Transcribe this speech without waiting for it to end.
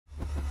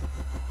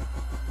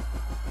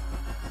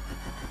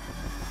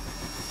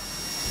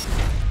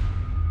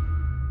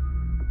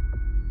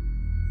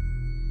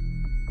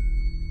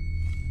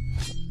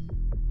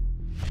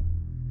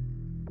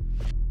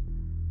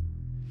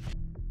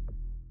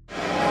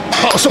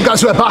What's up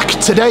guys, we're back.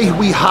 Today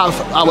we have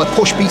our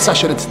push B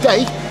session and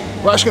today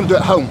we're actually going to do it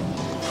at home.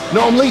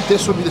 Normally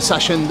this would be the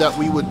session that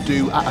we would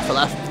do at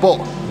FLF, but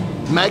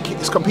Meg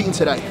is competing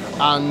today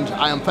and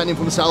I am fending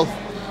for myself,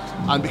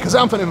 and because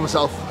I'm fending for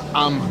myself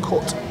I'm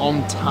cut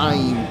on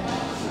time.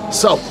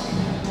 So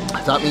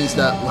that means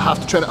that we'll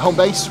have to train at home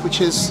base, which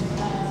is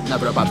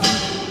never a bad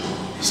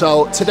thing.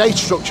 So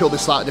today's structure will be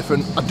slightly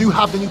different. I do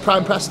have the new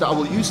prime press that I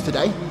will use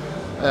today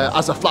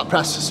as a flat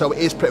press, so it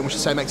is pretty much the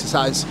same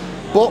exercise,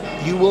 but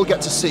you will get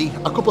to see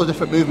a couple of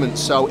different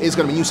movements. So it is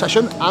going to be a new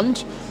session,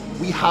 and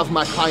we have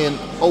my client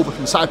over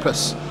from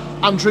Cyprus,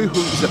 Andrew, who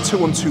is a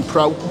 212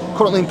 pro,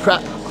 currently in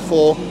prep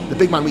for the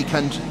Big Man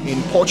weekend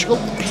in Portugal.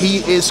 He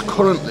is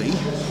currently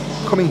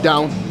coming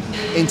down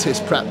into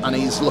his prep and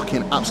he's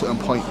looking absolutely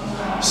on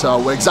point.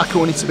 So we're exactly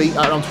where we need to be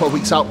at around 12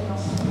 weeks out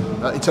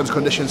in terms of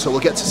condition, so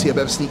we'll get to see a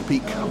bit of a sneak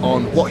peek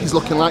on what he's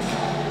looking like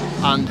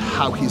and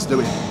how he's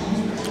doing.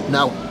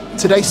 Now,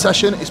 today's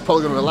session is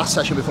probably going to be the last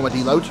session before my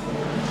deload,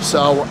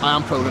 so I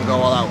am probably going to go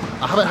all out.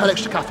 I haven't had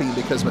extra caffeine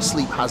because my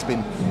sleep has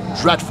been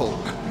dreadful,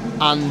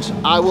 and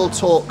I will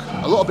talk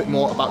a little bit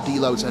more about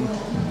deloads and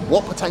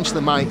what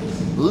potentially might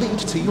lead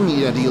to you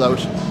needing a deload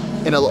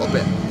in a little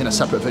bit in a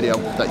separate video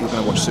that you're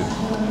going to watch soon.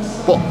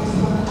 But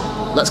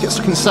let's get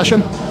stuck in the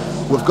session.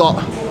 We've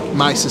got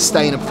my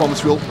sustain and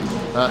performance fuel,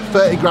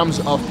 30 grams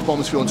of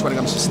performance fuel and 20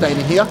 grams of sustain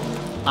in here,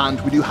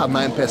 and we do have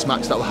my MPS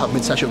max that we'll have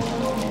mid-session.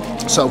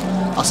 So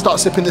I'll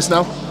start sipping this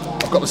now.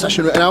 I've got the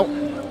session written out,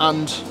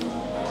 and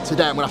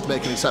today I'm going to have to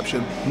make an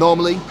exception.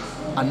 Normally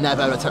I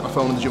never ever take my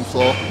phone on the gym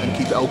floor and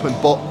keep it open,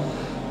 but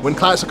when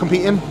clients are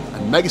competing,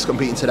 and Meg is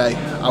competing today,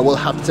 I will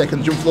have to take it on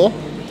the gym floor,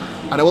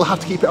 and I will have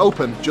to keep it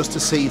open just to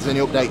see if there's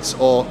any updates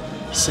or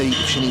see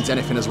if she needs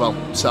anything as well.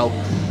 So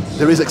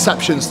there is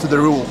exceptions to the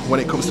rule when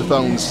it comes to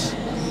phones,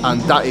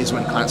 and that is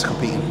when clients are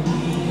competing.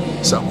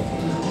 So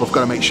we've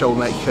got to make sure we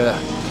make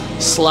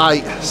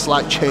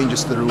slight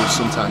changes to the rules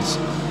sometimes.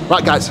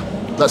 Right guys,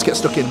 let's get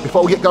stuck in.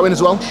 Before we get going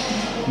as well,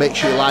 make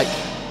sure you like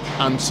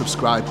and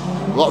subscribe.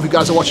 A lot of you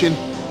guys are watching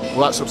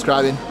without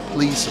subscribing.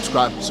 Please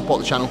subscribe,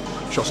 support the channel,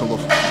 show some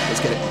love. Let's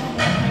get it.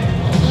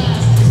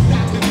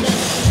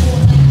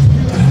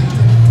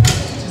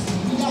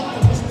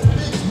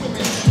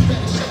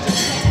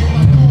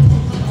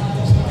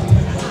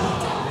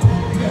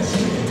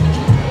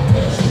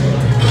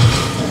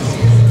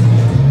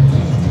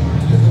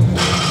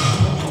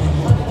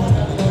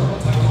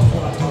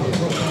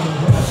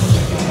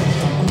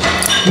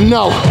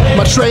 No,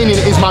 my training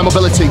is my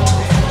mobility.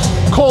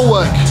 Core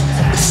work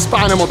is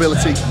spinal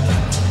mobility.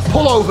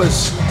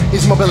 Pullovers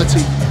is mobility.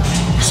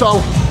 So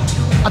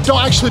I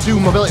don't actually do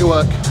mobility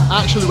work.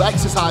 I actually do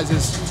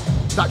exercises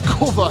that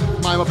cover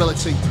my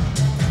mobility,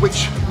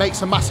 which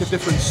makes a massive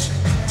difference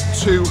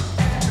to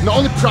not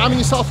only priming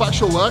yourself for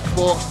actual work,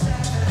 but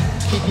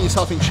keeping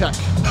yourself in check.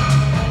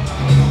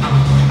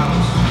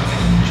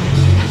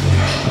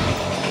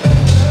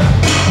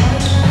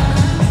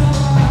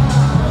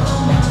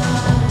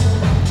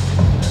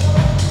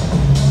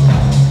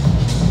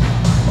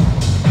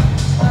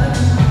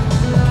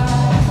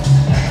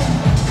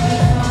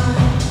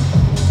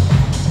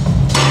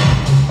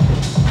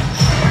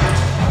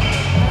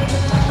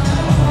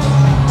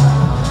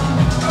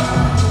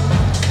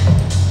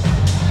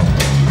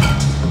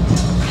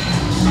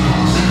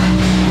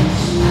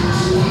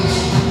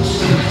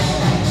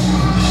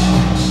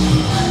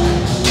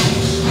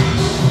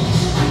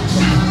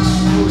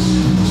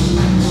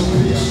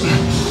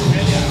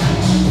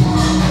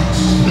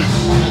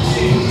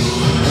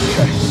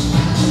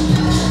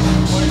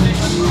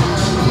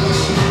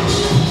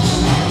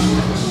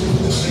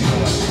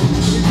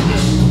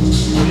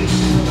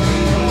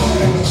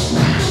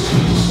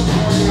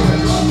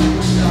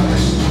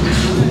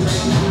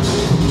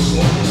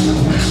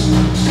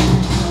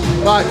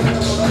 Right,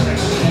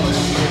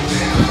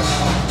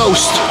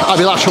 post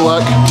bilateral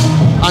work,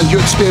 and you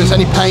experience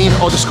any pain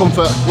or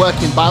discomfort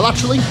working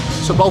bilaterally,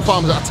 so both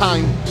arms at a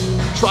time,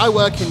 try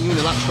working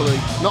unilaterally.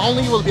 Not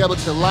only will you be able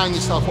to line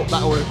yourself up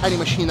better with any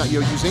machine that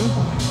you're using,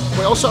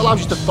 but it also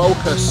allows you to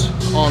focus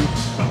on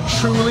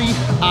truly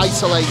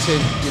isolating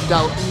your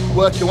delt.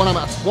 Working one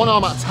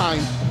arm at a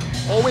time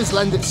always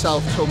lends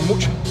itself to a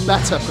much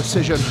better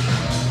precision,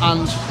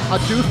 and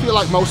I do feel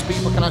like most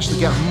people can actually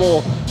get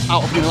more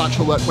out of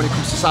unilateral work when it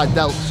comes to side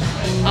delts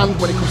and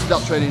when it comes to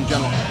delt training in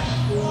general.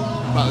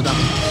 Rather than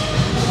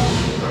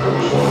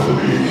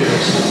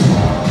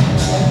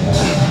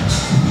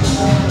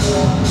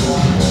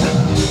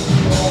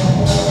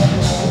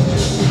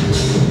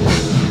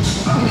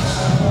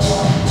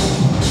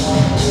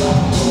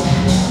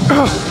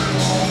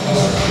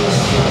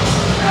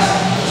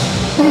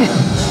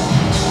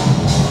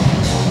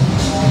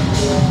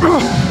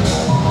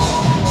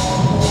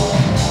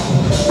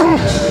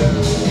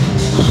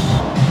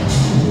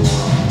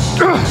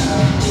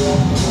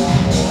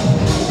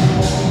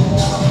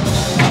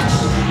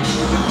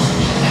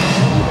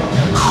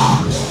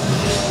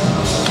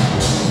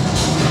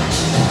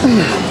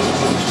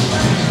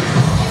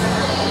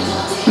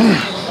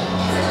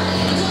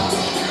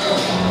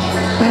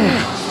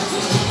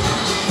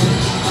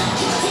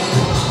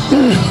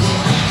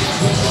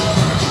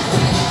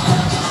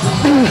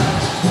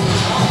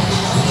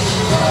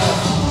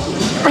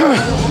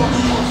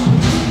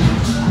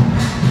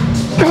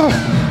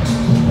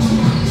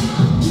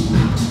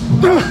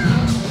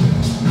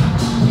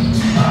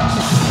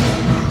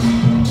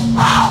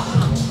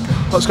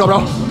Let's go,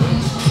 bro.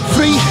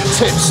 3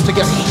 tips to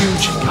get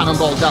huge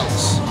cannonball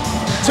delts.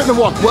 Tip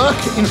number 1, work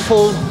in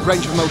full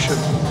range of motion.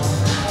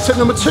 Tip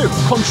number 2,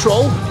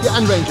 control your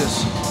end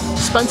ranges.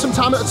 Spend some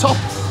time at the top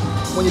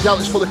when your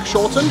delt is fully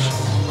shortened,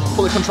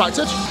 fully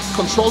contracted.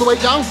 Control the weight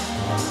down,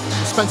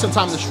 and spend some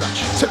time in the stretch.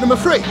 Tip number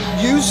 3,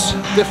 use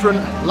different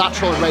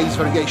lateral raise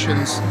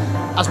variations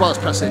as well as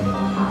pressing.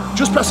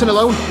 Just pressing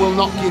alone will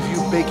not give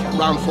you big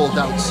round full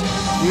delts.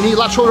 You need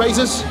lateral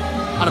raises,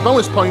 and a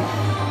bonus point,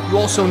 you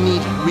also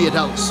need rear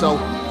delts. So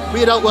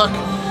rear delt work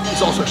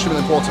is also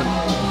extremely important.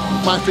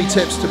 My 3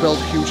 tips to build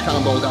huge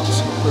cannonball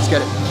delts. Let's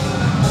get it.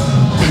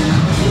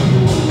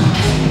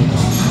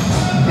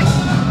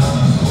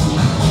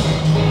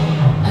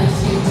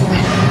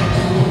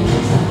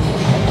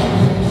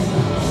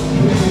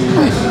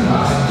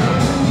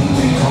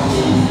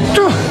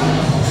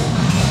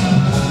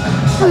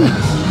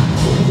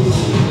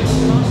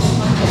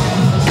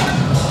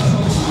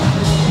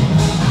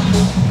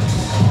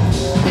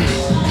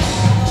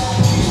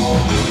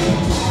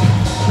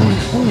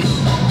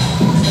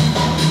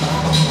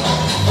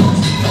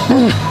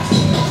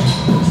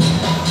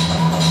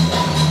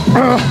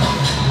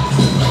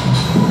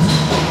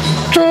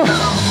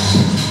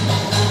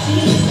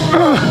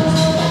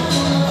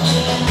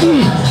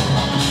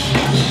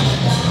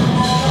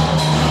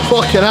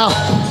 Fucking hell.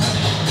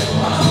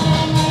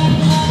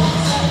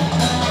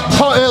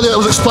 Earlier I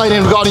was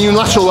explaining regarding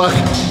unilateral work.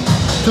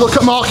 If you look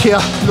at Mark here,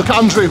 if you look at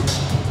Andrew,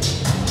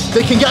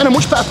 they can get in a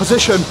much better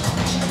position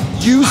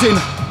using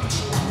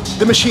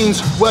the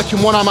machines,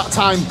 working one arm at a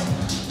time,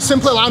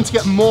 simply allow them to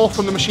get more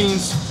from the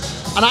machines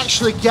and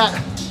actually get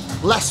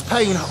less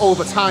pain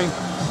over time,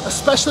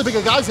 especially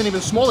bigger guys and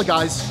even smaller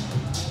guys.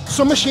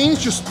 Some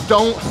machines just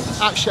don't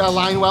actually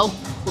align well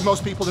with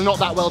most people, they're not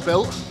that well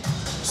built.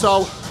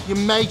 So you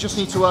may just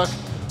need to work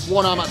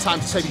one arm at a time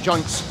to save your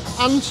joints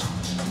and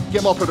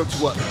get more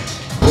productive work.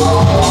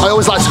 I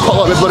always like to put a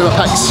little bit of blood in my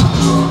pecs.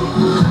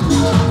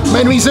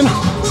 Main reason,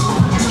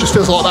 just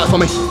feels a lot better for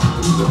me.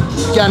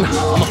 Again,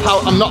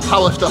 I'm not a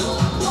powerlifter.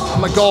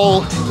 My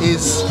goal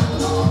is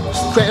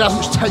creating as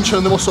much tension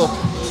in the muscle,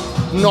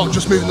 not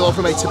just moving the load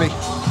from A to B.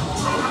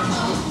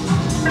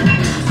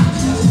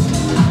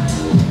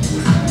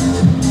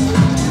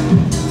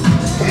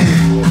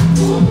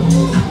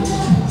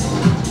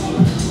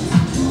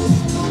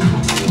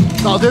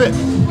 That'll do it.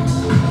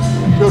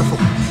 Beautiful.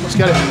 Let's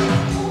get it.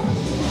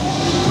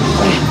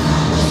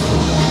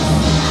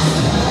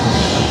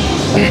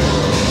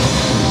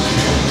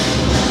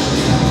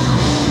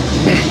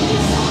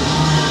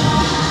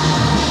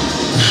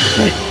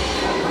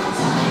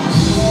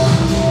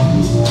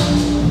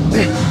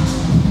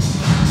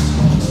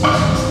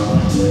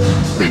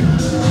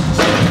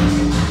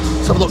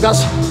 Let's have a look,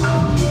 guys.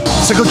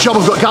 It's a good job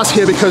I've got Gaz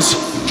here because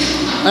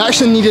I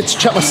actually needed to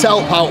check my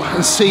setup out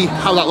and see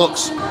how that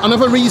looks.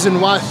 Another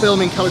reason why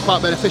filming can be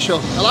quite beneficial,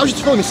 it allows you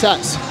to film your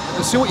sets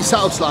and see what your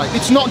setup's like.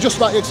 It's not just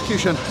about your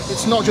execution,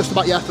 it's not just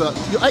about your effort.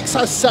 Your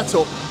exercise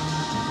setup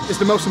is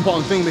the most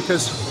important thing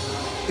because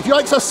if your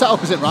exercise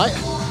setup isn't right,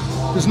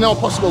 there's no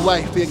possible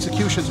way for the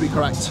execution to be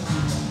correct.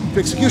 If the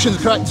execution is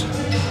correct,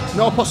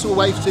 no possible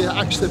way to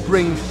actually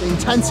bring the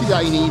intensity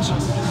that you need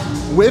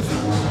with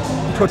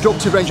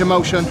productive range of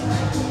motion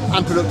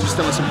and productive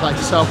stillness in play.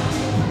 So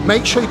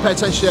make sure you pay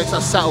attention to the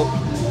exercise setup.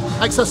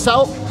 Exercise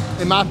setup,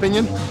 in my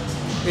opinion,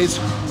 is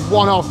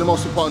one of the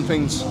most important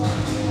things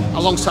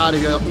alongside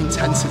of your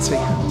intensity.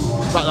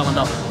 Write that one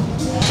down.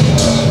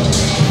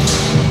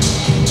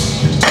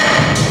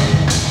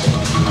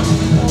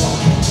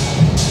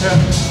 Yeah.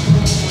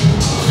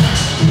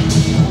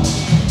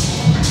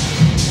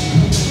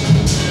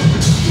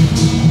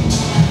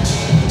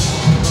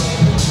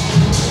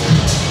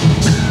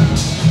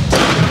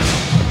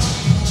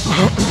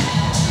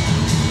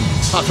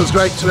 That feels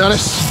great, to be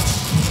honest.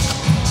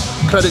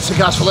 Credit to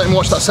Gaz for letting me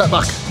watch that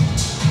setback.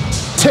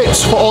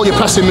 Tips for all your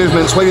pressing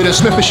movements, whether you're in a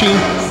Smith machine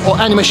or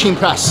any machine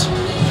press.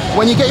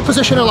 When you get your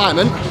position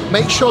alignment,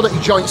 make sure that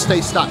your joints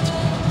stay stacked.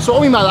 So what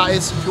I mean by that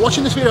is, if you're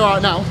watching this video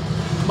right now,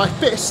 my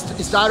fist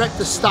is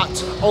directly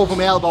stacked over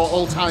my elbow at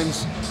all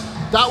times.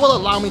 That will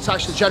allow me to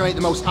actually generate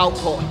the most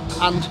output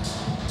and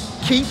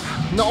keep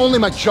not only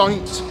my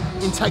joint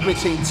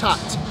integrity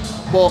intact,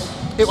 but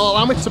it will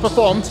allow me to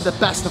perform to the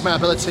best of my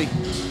ability.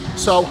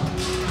 So,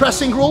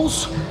 pressing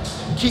rules,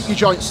 keep your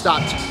joints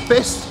stacked.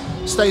 Fist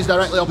stays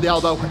directly over the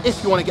elbow.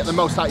 If you want to get the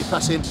most out of your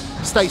pressing,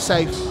 stay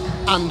safe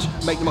and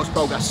make the most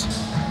progress.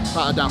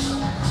 Write that down.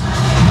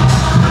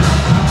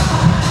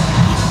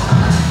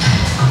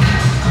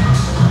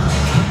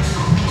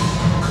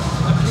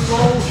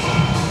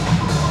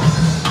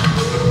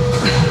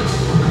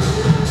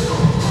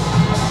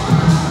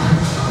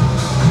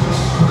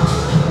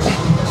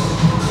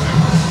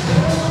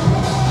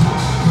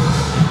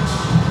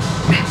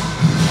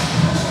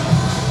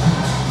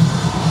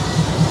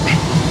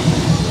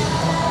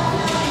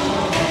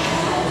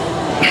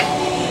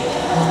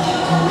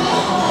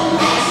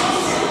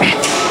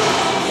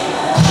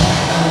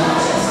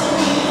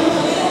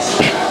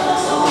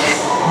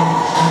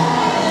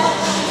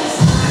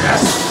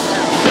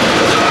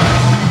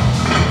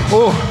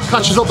 Oh,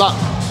 catches up that.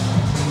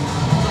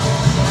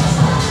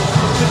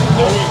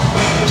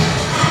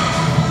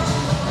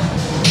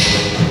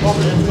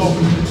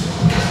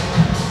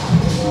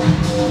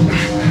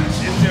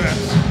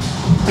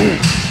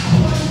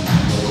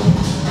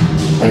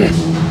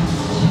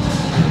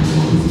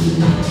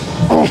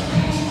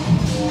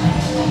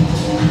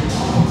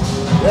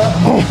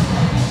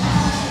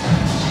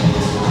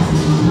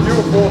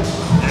 Beautiful.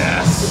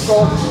 Yes.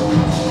 Oh.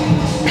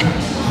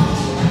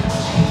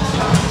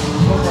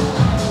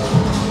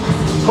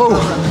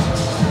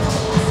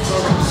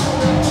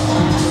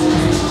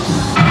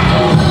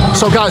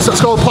 So guys, let's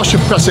go with posture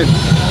pressing.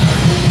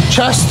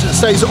 Chest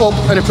stays up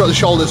and in front of the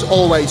shoulders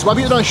always. Whether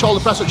you're doing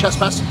shoulder press or chest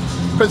press,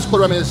 principle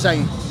remains the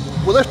same.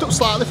 We'll lift up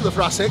slightly for the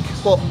thoracic,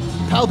 but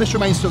pelvis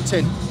remains tucked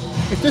in.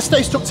 If this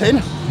stays tucked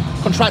in,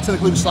 contracting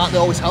the glutes slightly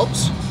always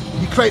helps.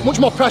 You create much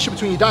more pressure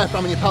between your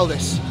diaphragm and your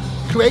pelvis,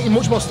 creating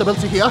much more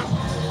stability here,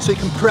 so you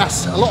can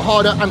press a lot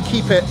harder and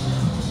keep it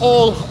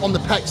all on the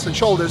pecs and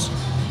shoulders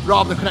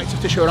rather than connective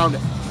tissue around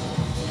it.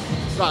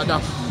 Write it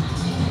down.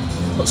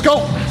 Let's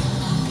go.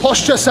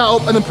 Posture, set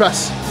up, and then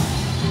press.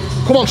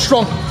 Come on,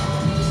 strong.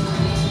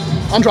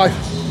 And drive.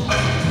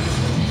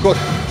 Good.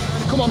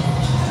 Come on.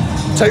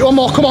 Take one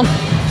more, come on.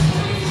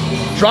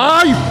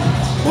 Drive.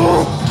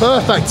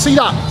 Perfect, see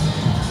that?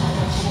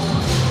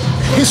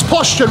 His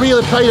posture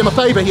really played him a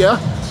favour here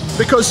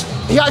because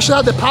he actually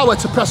had the power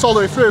to press all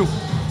the way through.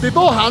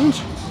 Beforehand,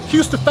 he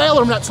used to fail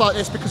on reps like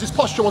this because his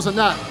posture wasn't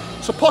there.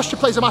 So posture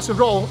plays a massive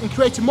role in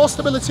creating more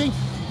stability.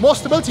 More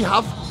stability you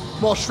have,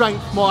 more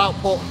strength, more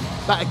output,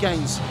 better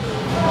gains.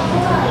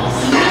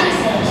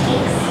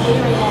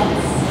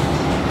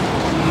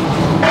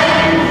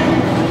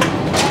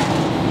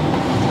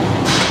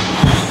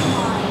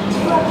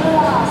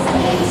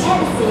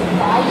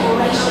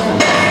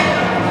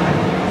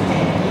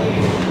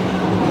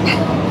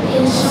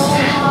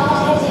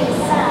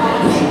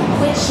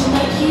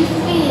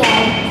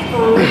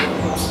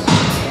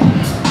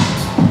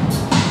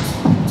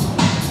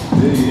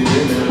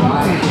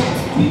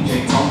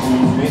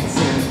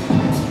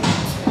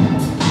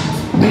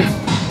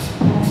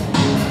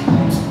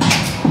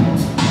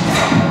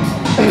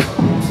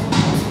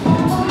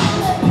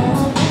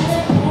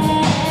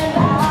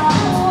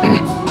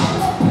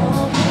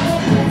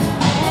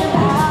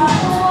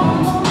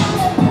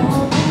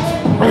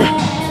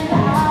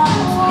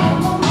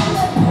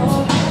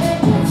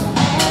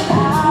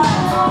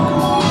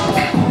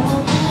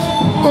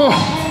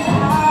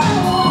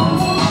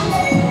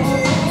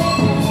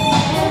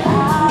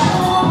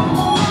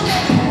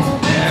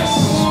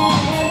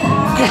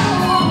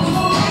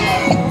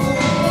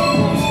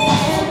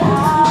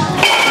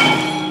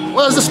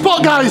 Where's the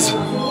spot, guys?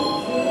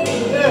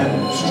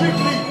 Yeah,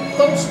 strictly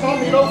don't spam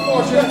me, don't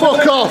force it.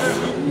 Fuck off.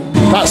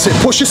 That's it,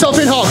 push yourself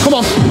in hard, come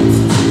on.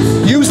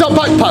 Use that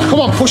back pad,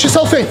 come on, push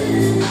yourself in.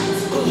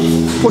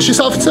 Push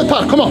yourself into the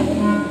pad, come on.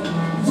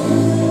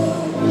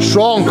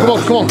 Strong, come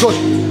on, good.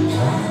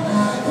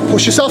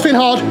 Push yourself in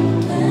hard.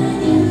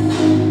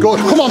 Good,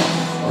 come on.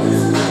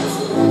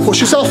 Push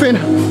yourself in.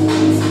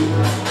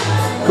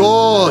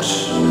 Good.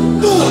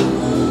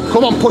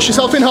 Come on, push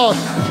yourself in hard.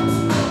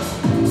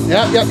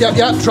 Yeah.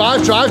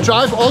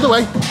 Drive, all the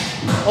way.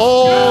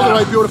 All the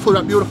way, beautiful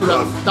rep.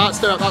 That's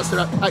the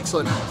rep,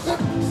 excellent.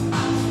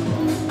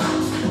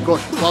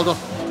 Good, well done.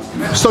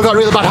 Still got a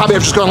really bad habit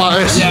of just going like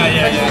this.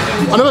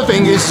 Yeah. Another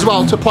thing is as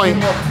well, to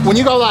point, when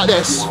you go like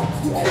this,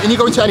 and you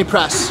go into any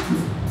press,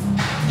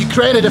 you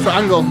create a different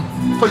angle.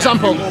 For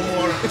example,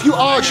 if you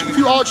arch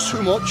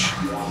too much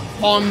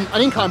on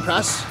an incline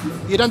press,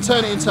 you then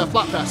turn it into a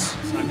flat press.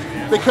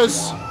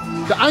 Because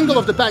the angle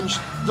of the bench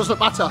doesn't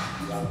matter.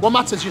 What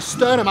matters is your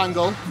sternum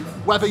angle,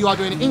 whether you are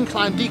doing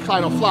incline,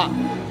 decline, or flat.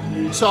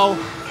 So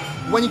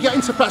when you get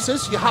into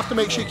presses, you have to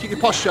make sure you keep your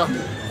posture.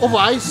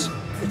 Otherwise,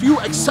 if you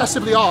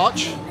excessively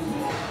arch,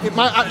 it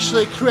might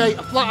actually create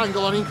a flat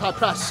angle on incline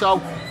press.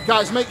 So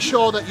guys, make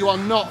sure that you are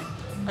not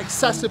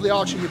excessively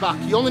arching your back.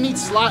 You only need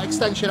slight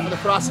extension at the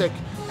thoracic.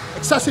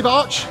 Excessive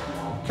arch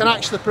can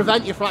actually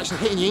prevent you from actually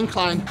hitting your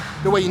incline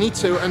the way you need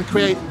to and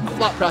create a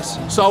flat press.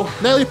 So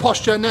nail your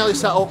posture, nail your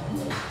setup,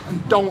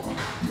 and don't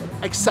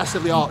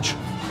excessively arch.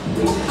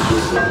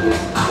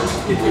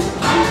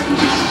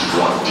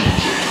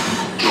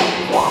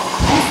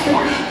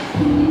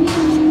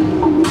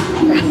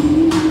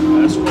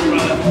 That's what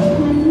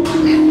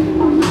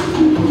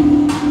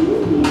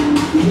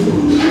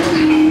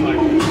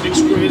like big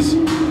squeeze.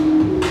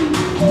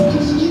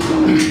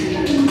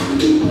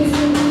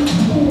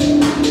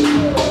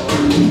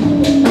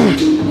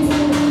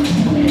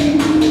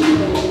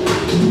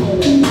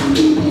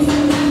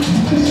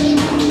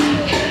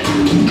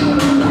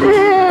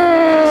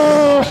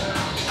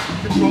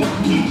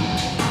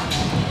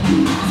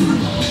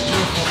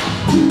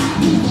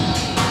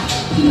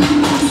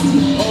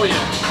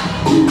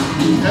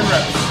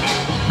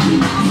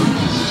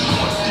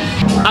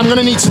 I'm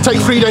gonna need to take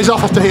 3 days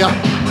off after here.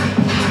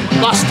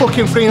 Last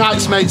fucking 3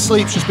 nights, mate,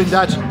 sleep's just been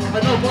dead.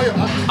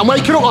 I'm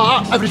waking up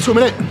like that every 2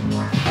 minutes.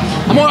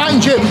 I'm alright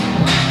in gym,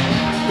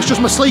 it's just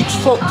my sleep's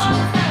fucked.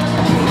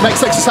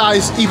 Next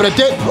exercise, either a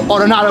dip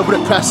or a narrow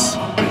grip press.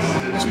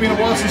 It's been a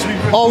while since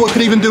we've... Or we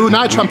could even do a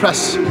nitram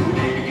press,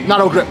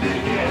 narrow grip.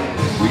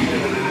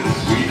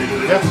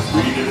 Yeah.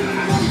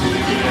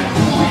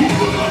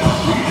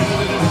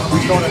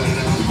 He's got it.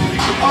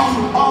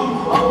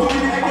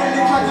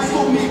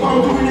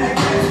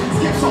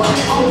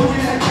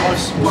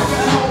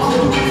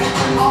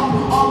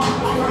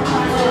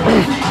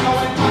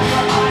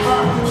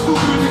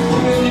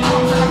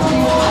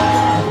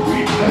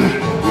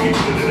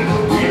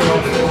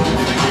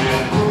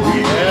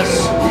 Yes.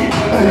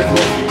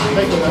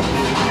 Make it up.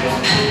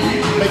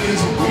 Make it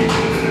easy.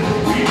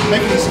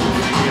 Make it easy.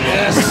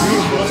 Yes.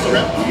 That's the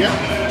rep. Yeah.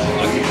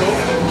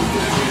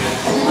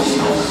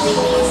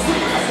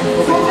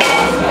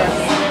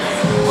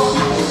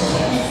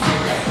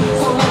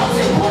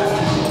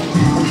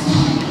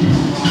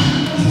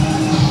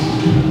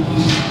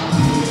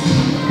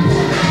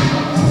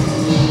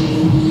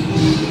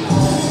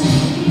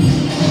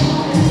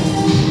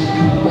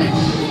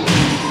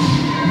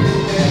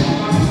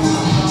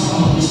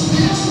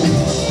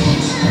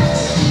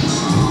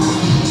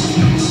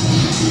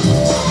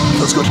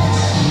 Feels good.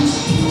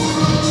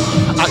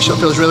 Actually, it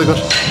feels really good.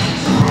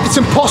 It's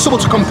impossible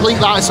to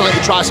completely isolate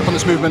your tricep on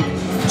this movement,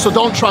 so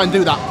don't try and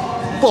do that.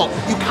 But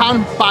you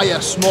can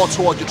bias more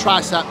towards your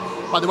tricep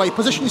by the way you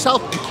position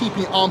yourself and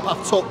keeping your arm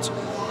path tucked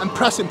and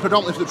pressing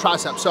predominantly for the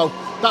tricep. So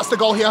that's the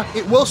goal here.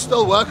 It will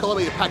still work a little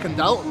bit with your pec and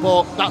delt,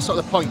 but that's not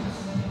the point.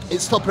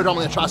 It's still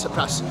predominantly a tricep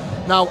press.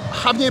 Now,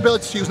 having the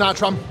ability to use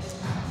nitram,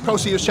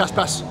 proceed to use chest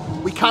press,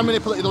 we can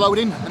manipulate the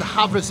loading and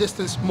have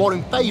resistance more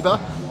in favour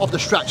of the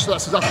stretch. So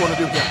that's exactly what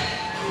I want to do here.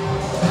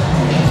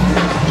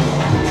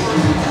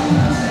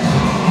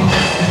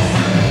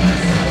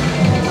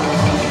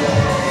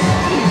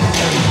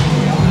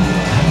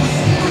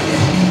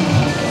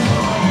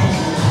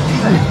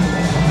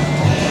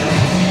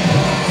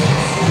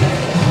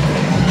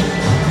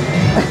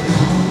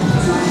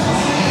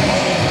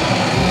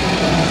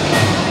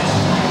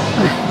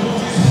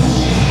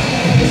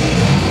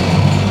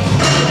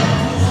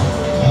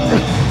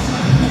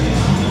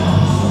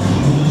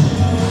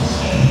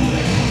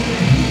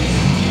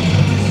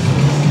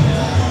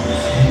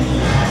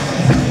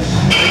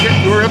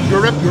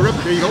 Your rep,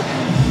 there you go.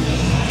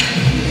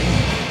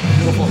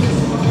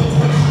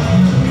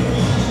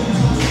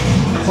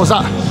 What's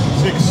that?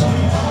 6.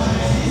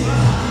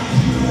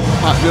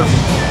 Ah, beautiful.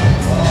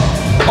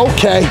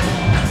 Okay.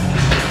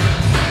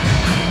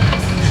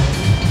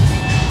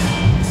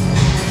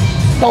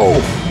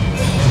 Oh.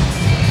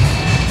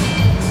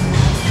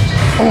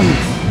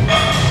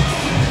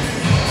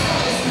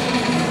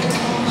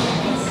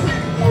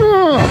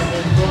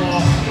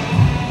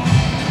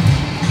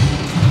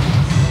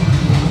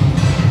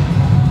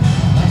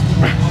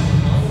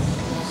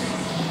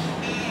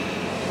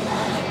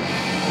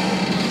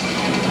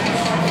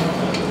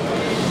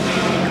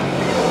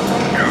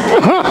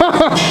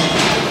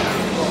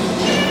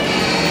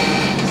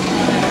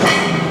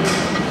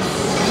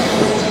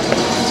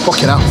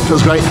 Fucking hell,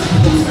 feels great.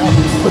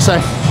 Let's say,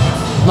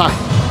 no.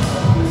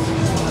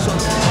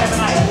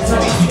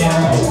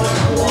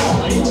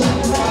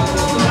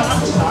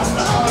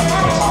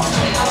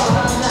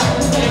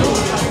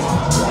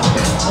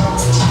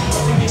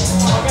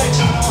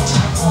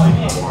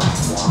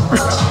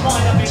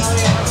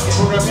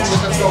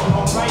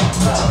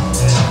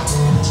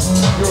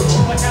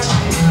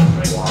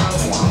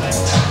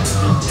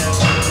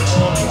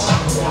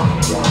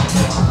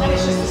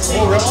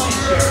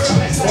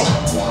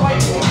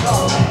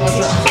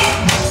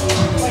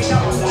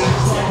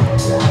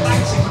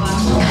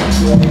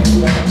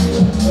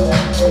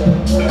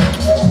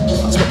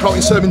 That's my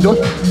protein serving done.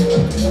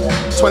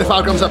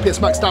 25 grams of PS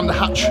Max down the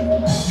hatch.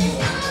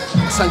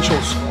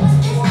 Essentials.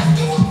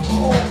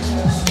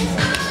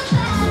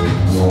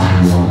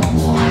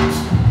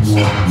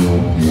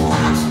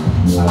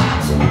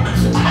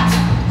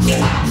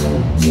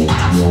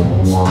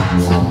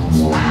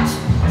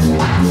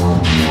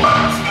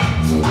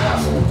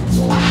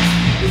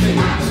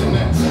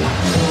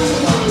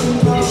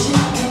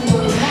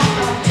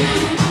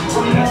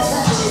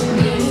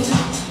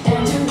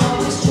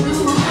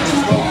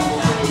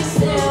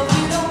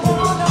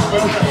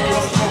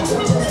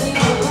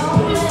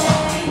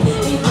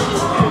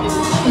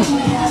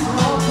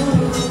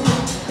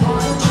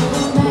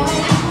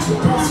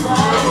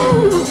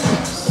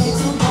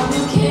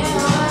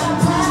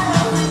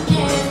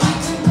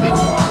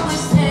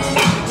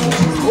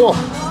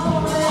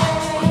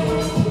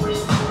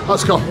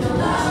 Let's go.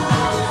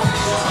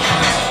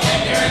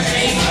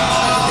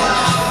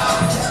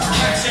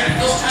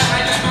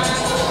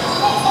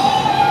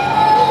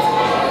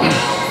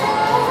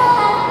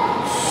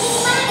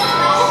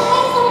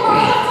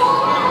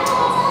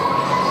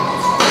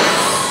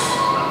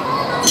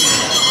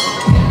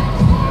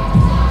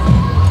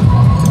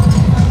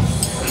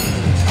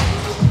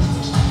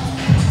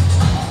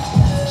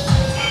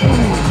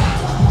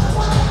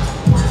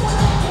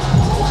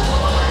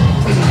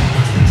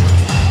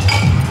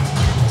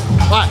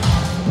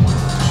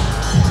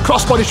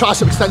 Cross body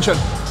tricep extension.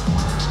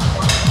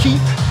 Keep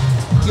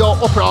your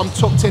upper arm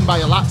tucked in by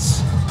your lats.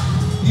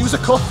 Use a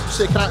cuff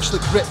so you can actually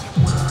grip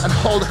and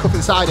hold the cuff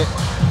inside it.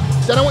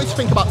 Then I want you to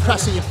think about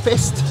pressing your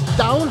fist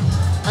down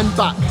and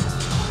back.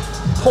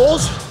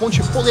 Pause once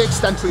you fully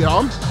extend through your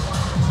arm.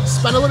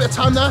 Spend a little bit of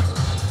time there,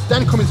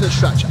 then come into the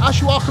stretch. As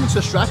you are coming to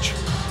the stretch,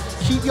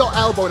 keep your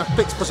elbow in a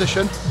fixed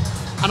position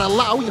and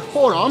allow your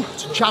forearm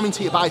to jam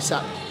into your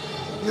bicep.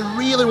 You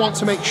really want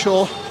to make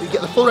sure you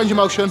get the full range of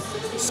motion,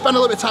 spend a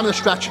little bit of time in the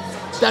stretch,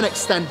 then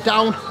extend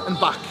down and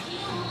back.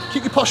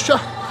 Keep your posture,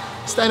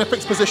 stay in a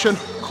fixed position,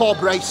 core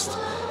braced,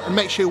 and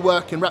make sure you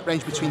work in rep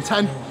range between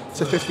 10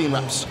 to 15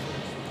 reps.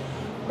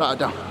 Write it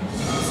down.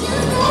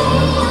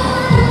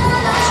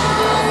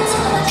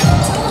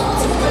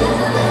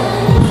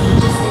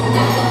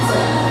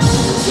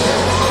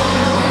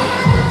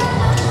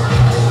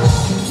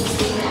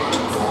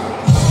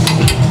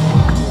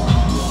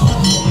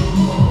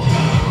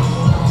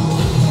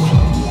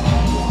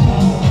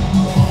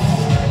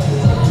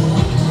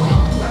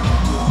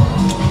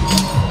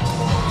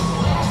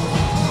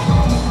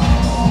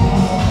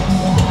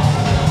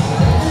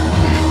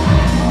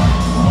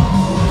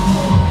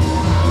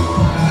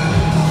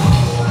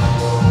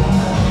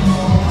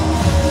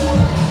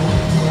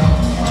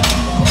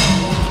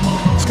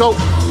 Go.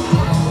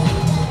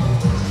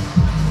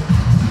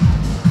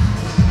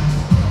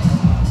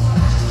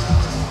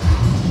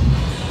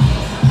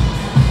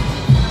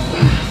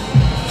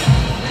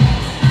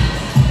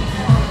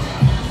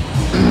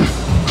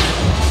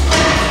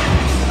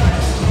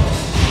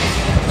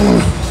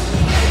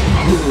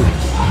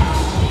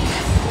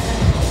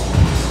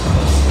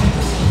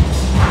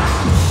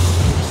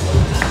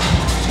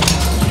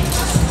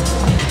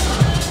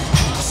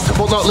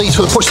 But not least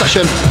for the push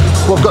session,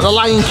 we've got the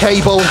lying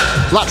cable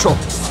lateral.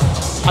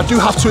 I do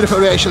have two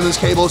different variations of these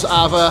cables.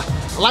 I have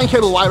a lying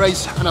cable Y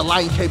raise and a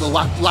lying cable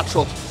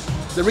lateral.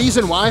 The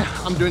reason why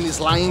I'm doing this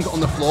lying on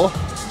the floor,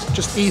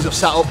 just ease of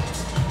setup.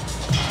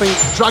 I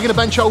think dragging a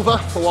bench over,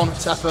 for one,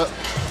 it's effort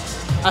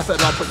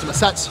that I put to my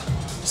sets.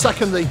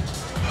 Secondly,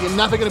 you're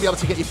never going to be able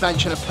to get your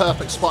bench in a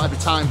perfect spot every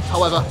time.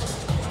 However,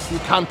 you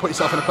can put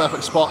yourself in a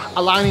perfect spot,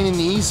 aligning your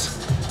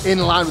knees in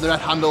line with the red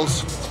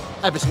handles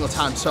every single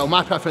time. So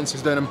my preference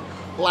is doing them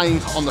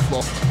lying on the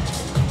floor.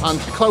 And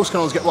the clothes can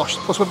always get washed.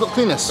 Plus we've got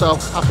cleanness, so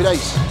happy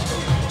days.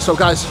 So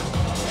guys,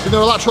 if you're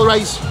doing a lateral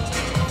raise,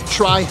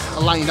 try a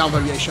lying down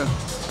variation.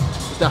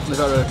 It's definitely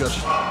very, very good.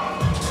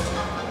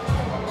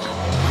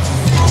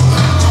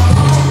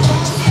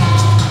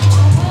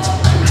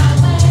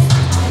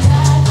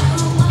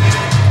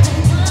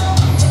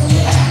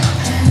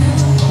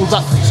 Move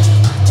that please.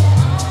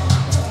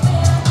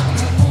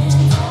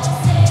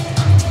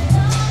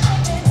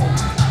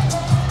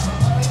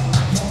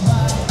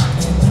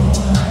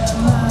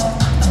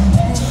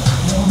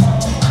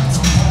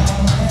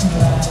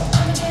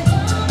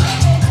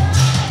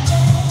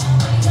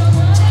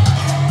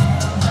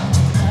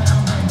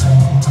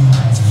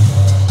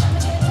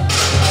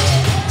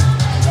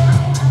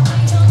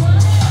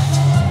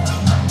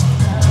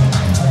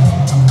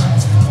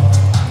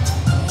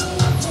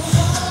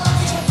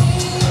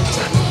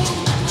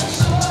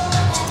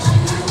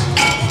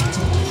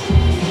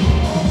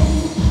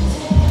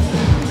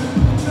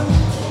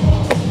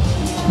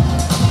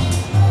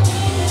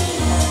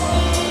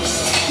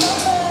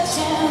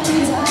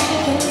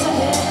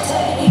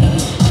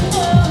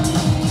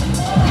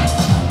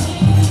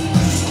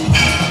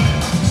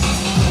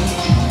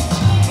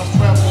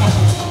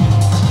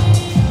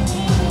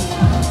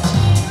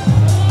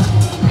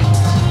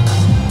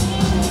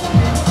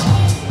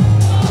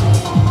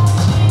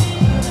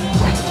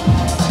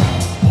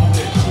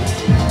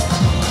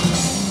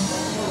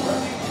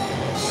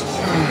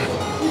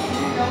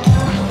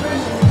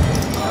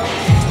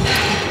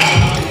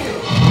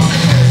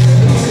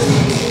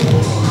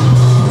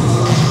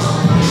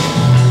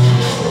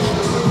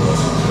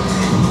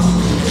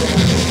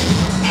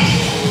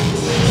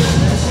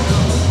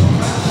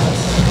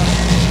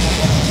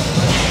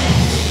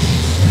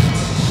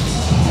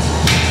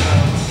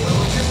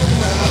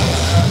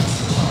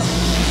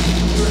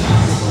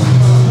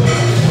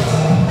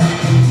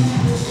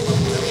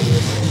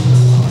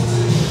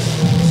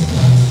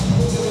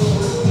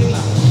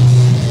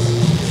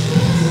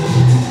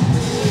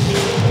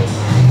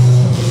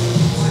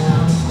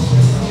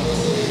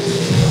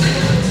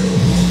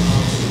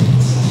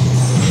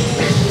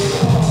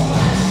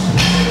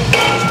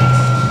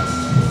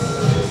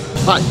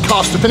 Right,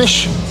 cast to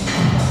finish,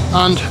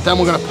 and then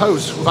we're going to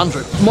pose with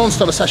Andrew.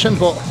 Monster of a session,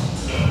 but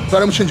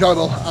very much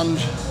enjoyable, and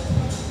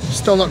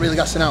still not really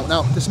gassing out.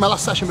 Now, this is my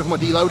last session before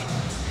my deload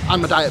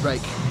and my diet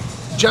break.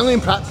 Generally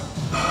in prep,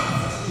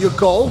 your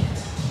goal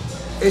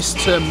is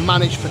to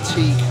manage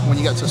fatigue when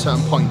you get to a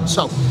certain point.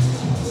 So,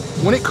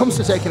 when it comes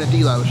to taking a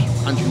deload,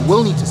 and you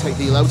will need to take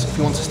deloads if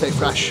you want to stay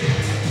fresh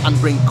and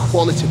bring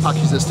quality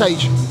packages to the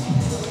stage,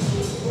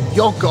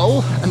 your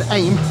goal and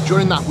aim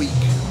during that week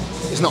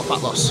is not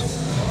fat loss.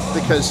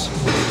 Because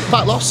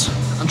fat loss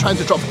and trying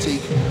to drop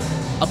fatigue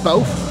are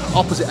both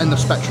opposite end of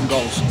spectrum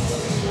goals.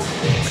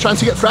 If you're trying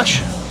to get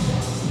fresh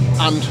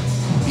and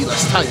be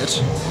less tired,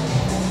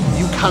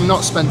 you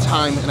cannot spend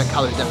time in a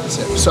calorie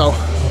deficit. So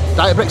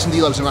diet breaks and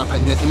deloads,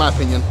 in my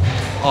opinion,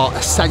 are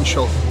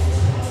essential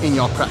in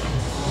your prep.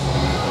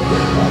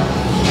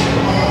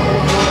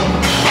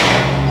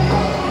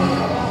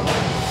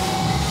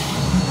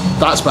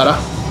 That's better.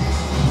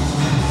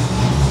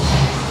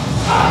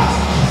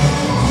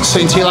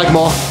 Sit into your leg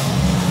more.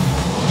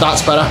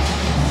 That's better.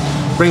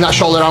 Bring that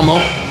shoulder down more.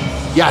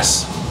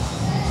 Yes.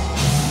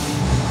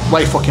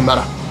 Way fucking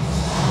better.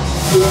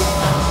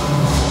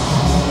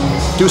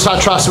 Do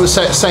side triceps with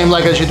the same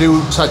leg as you do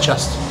side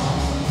chest.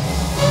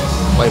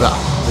 Way better.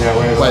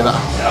 Yeah, way better.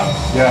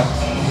 Yeah.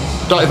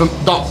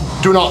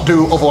 Do not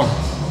do other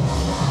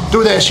one.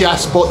 Do this,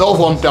 yes, but the other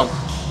one, don't.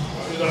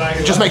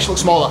 It just makes you look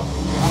smaller.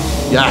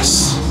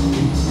 Yes.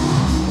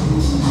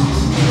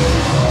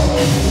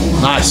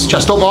 Nice.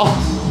 Chest up more.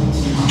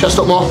 Chest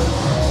up more.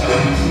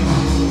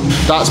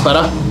 That's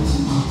better.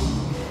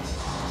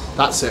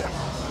 That's it.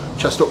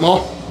 Chest up more.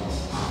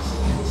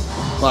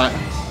 Right.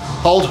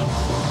 Hold.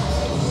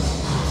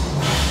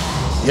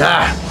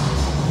 Yeah.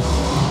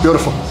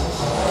 Beautiful.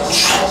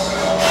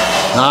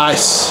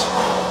 Nice.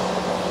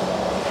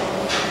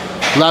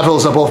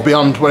 Levels above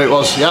beyond where it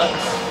was. Yeah.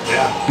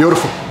 Yeah.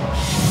 Beautiful.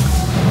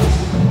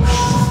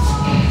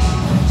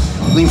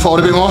 Lean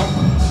forward a bit more.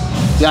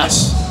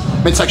 Yes.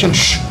 Midsection.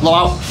 Shh. Low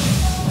out.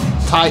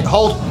 Tight.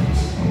 Hold.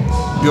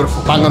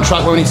 Beautiful. Bang on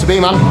track where we need to be,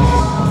 man.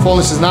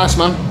 Fullness is nice,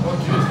 man.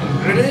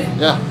 Really?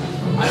 Yeah.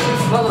 I feel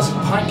flat as a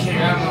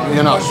pancake.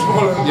 You're not.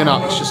 You're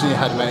not. It's just in your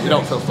head, mate. You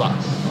don't feel flat.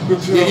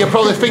 You're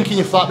probably thinking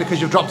you're flat because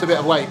you've dropped a bit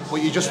of weight,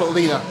 but you just look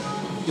leaner.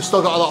 You've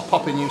still got a lot of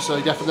pop in you, so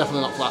you're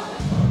definitely not flat.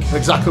 You're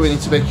exactly where you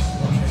need to be.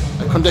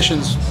 The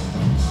conditions,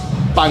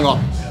 bang on.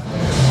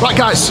 Right,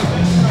 guys,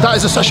 that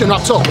is the session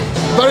wrapped up.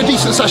 Very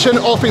decent session,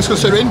 all things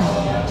considering,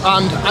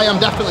 and I am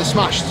definitely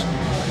smashed.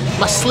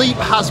 My sleep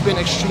has been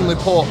extremely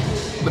poor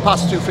the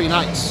past 2-3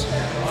 nights.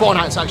 4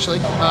 nights actually.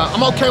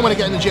 I'm okay when I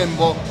get in the gym,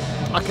 but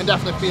I can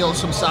definitely feel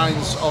some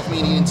signs of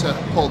me needing to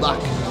pull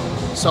back.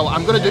 So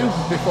I'm going to do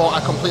before I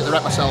completely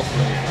wreck myself,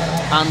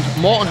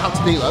 and more on how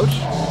to deload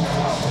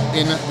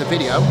in the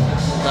video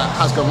that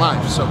has gone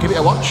live. So give it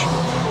a watch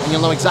and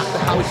you'll know exactly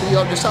how to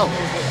deload yourself.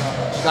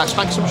 Guys,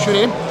 thanks so much for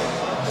tuning in.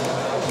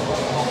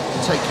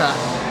 Take care.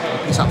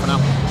 Peace out for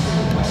now.